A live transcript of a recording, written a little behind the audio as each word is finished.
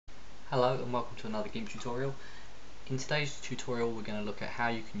Hello and welcome to another Gimp tutorial. In today's tutorial we're going to look at how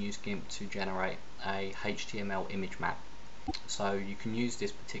you can use Gimp to generate a HTML image map. So you can use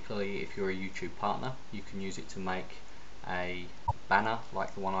this particularly if you're a YouTube partner. You can use it to make a banner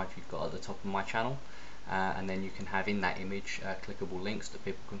like the one I've got at the top of my channel, and then you can have in that image clickable links that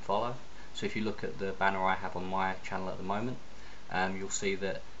people can follow. So if you look at the banner I have on my channel at the moment, you'll see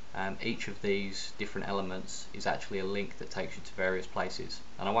that each of these different elements is actually a link that takes you to various places,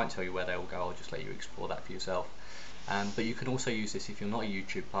 and I won't tell you where they will go, I'll just let you explore that for yourself. But you can also use this if you're not a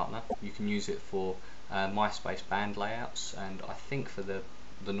YouTube partner. You can use it for MySpace band layouts, and I think for the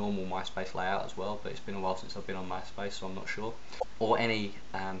normal MySpace layout as well, but it's been a while since I've been on MySpace, so I'm not sure. Or any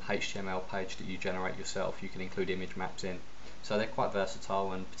HTML page that you generate yourself, you can include image maps in. So they're quite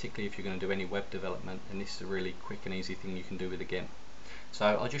versatile, and particularly if you're going to do any web development, and this is a really quick and easy thing you can do with a Gimp. So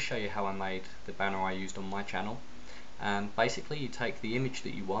I'll just show you how I made the banner I used on my channel. Basically you take the image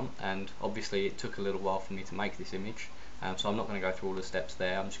that you want, and obviously it took a little while for me to make this image, so I'm not going to go through all the steps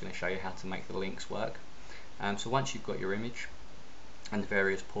there. I'm just going to show you how to make the links work. So once you've got your image and the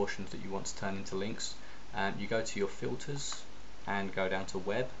various portions that you want to turn into links, you go to your filters and go down to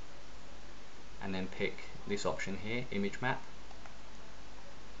web, and then pick this option here, image map,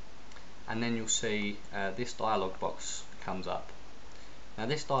 and then you'll see this dialog box comes up. Now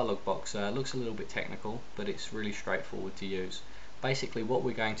this dialog box looks a little bit technical, but it's really straightforward to use. Basically what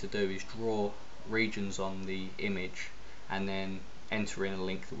we're going to do is draw regions on the image and then enter in a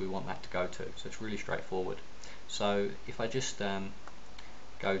link that we want that to go to. So it's really straightforward. So if I just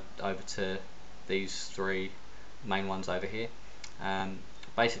go over to these three main ones over here,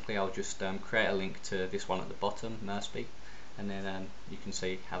 basically I'll just create a link to this one at the bottom, Mersby, and then you can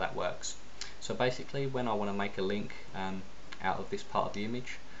see how that works. So basically when I want to make a link out of this part of the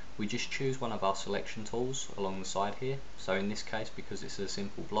image, we just choose one of our selection tools along the side here. So in this case, because it's a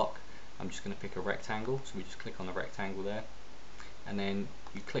simple block, I'm just going to pick a rectangle, so we just click on the rectangle there, and then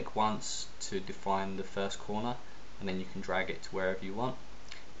you click once to define the first corner, and then you can drag it to wherever you want.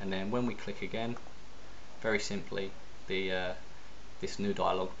 And then when we click again, very simply this new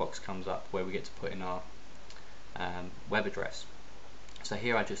dialog box comes up where we get to put in our web address. So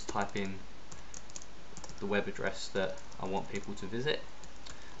here I just type in the web address that I want people to visit,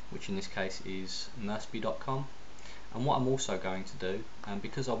 which in this case is mersby.com. and what I'm also going to do,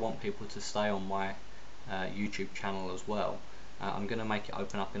 because I want people to stay on my YouTube channel as well, I'm going to make it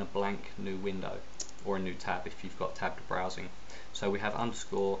open up in a blank new window, or a new tab if you've got tabbed browsing. So we have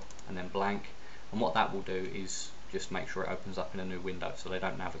underscore and then blank, and what that will do is just make sure it opens up in a new window so they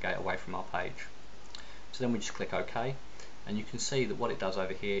don't navigate away from our page. So then we just click OK, and you can see that what it does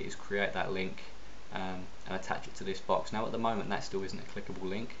over here is create that link and attach it to this box. Now at the moment that still isn't a clickable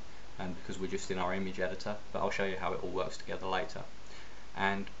link because we're just in our image editor, but I'll show you how it all works together later.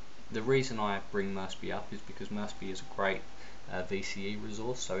 And the reason I bring Mersby up is because Mersby is a great VCE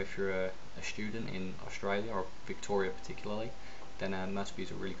resource. So if you're a student in Australia or Victoria particularly, then Mersby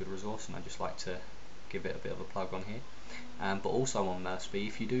is a really good resource, and I just like to give it a bit of a plug on here. But also on Mersby,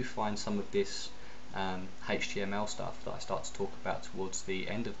 if you do find some of this HTML stuff that I start to talk about towards the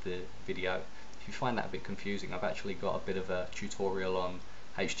end of the video, if you find that a bit confusing, I've actually got a bit of a tutorial on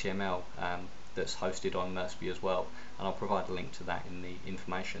HTML that's hosted on Mersby as well, and I'll provide a link to that in the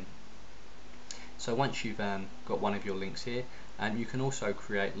information. So once you've got one of your links here, you can also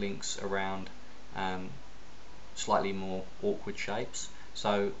create links around slightly more awkward shapes.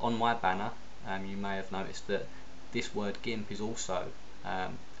 So on my banner, you may have noticed that this word GIMP is also a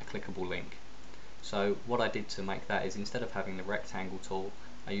clickable link. So what I did to make that is, instead of having the rectangle tool,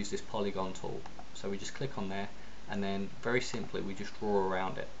 I use this polygon tool. So we just click on there, and then very simply we just draw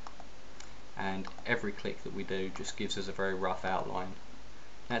around it, and every click that we do just gives us a very rough outline.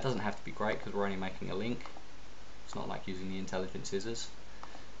 Now it doesn't have to be great because we're only making a link, it's not like using the intelligent scissors,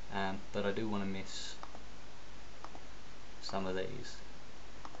 but I do want to miss some of these,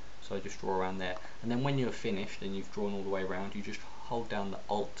 so I just draw around there. And then when you're finished and you've drawn all the way around, you just hold down the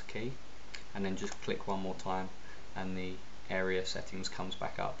Alt key and then just click one more time, and the area settings comes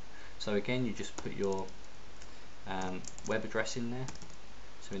back up. So again, you just put your web address in there,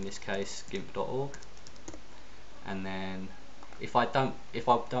 so in this case gimp.org, and then if I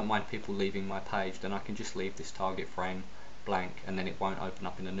don't mind people leaving my page, then I can just leave this target frame blank, and then it won't open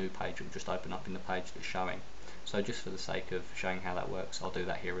up in a new page, it will just open up in the page that's showing. So just for the sake of showing how that works, I'll do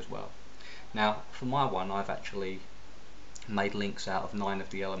that here as well. Now for my one, I've actually made links out of 9 of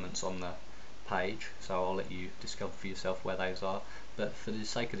the elements on the page, so I'll let you discover for yourself where those are, but for the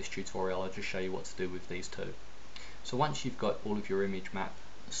sake of this tutorial I'll just show you what to do with these two. So once you've got all of your image map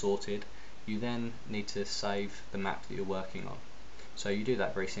sorted, you then need to save the map that you're working on. So you do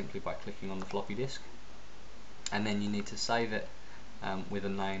that very simply by clicking on the floppy disk, and then you need to save it with a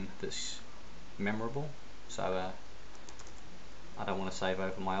name that's memorable. So I don't want to save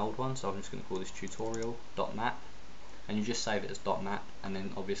over my old one, so I'm just going to call this tutorial.map, and you just save it as .map, and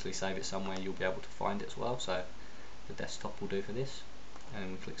then obviously save it somewhere you'll be able to find it as well. So the desktop will do for this, and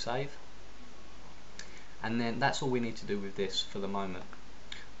then we click save, and then that's all we need to do with this for the moment.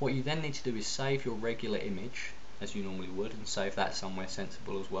 What you then need to do is save your regular image as you normally would, and save that somewhere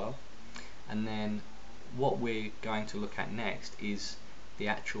sensible as well. And then what we're going to look at next is the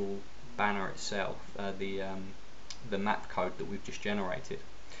actual banner itself, the map code that we've just generated.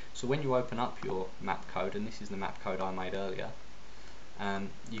 So when you open up your map code, and this is the map code I made earlier,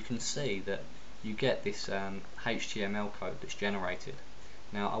 you can see that you get this HTML code that's generated.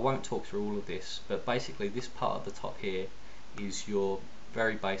 Now I won't talk through all of this, but basically this part at the top here is your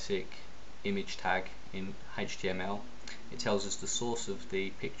very basic image tag in HTML. It tells us the source of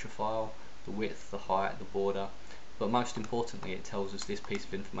the picture file, the width, the height, the border, but most importantly it tells us this piece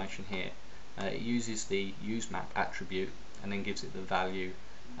of information here. It uses the useMap attribute and then gives it the value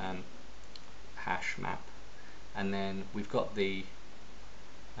hash map, and then we've got the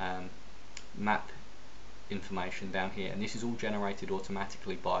map information down here, and this is all generated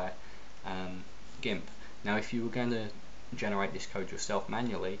automatically by Gimp. Now if you were going to generate this code yourself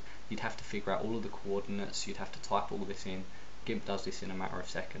manually, you'd have to figure out all of the coordinates, you'd have to type all of this in. Gimp does this in a matter of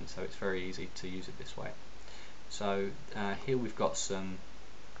seconds, so it's very easy to use it this way. So here we've got some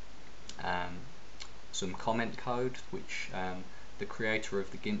comment code which the creator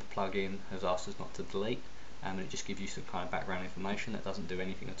of the Gimp plugin has asked us not to delete, and it just gives you some kind of background information that doesn't do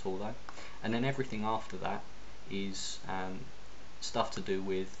anything at all though. And then everything after that is stuff to do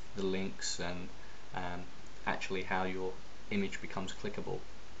with the links and actually how your image becomes clickable.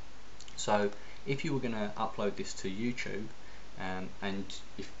 So if you were going to upload this to YouTube, and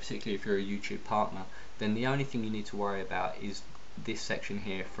particularly if you're a YouTube partner, then the only thing you need to worry about is this section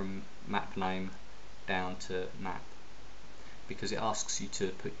here from map name down to map, because it asks you to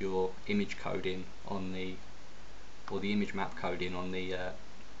put your image code in on the, or the image map code in on the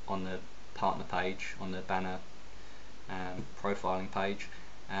partner page, on the banner profiling page,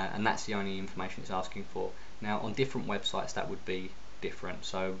 and that's the only information it's asking for. Now on different websites that would be different.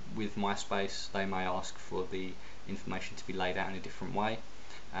 So with MySpace they may ask for the information to be laid out in a different way,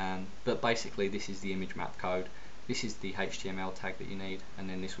 but basically this is the image map code, this is the HTML tag that you need, and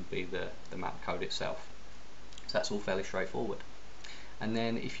then this would be the map code itself. So that's all fairly straightforward. And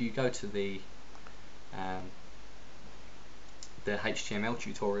then if you go to the HTML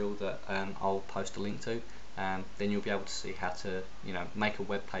tutorial that I'll post a link to, then you'll be able to see how to make a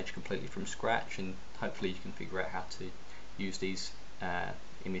web page completely from scratch, and hopefully you can figure out how to use these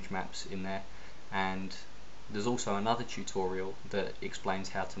image maps in there. And there's also another tutorial that explains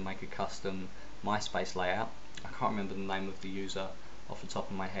how to make a custom MySpace layout. I can't remember the name of the user off the top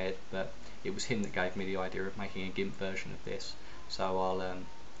of my head, but it was him that gave me the idea of making a GIMP version of this. So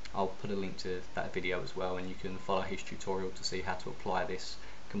I'll put a link to that video as well, and you can follow his tutorial to see how to apply this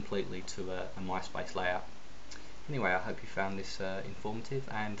completely to a MySpace layout. Anyway, I hope you found this informative,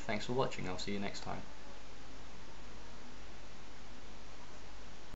 and thanks for watching. I'll see you next time.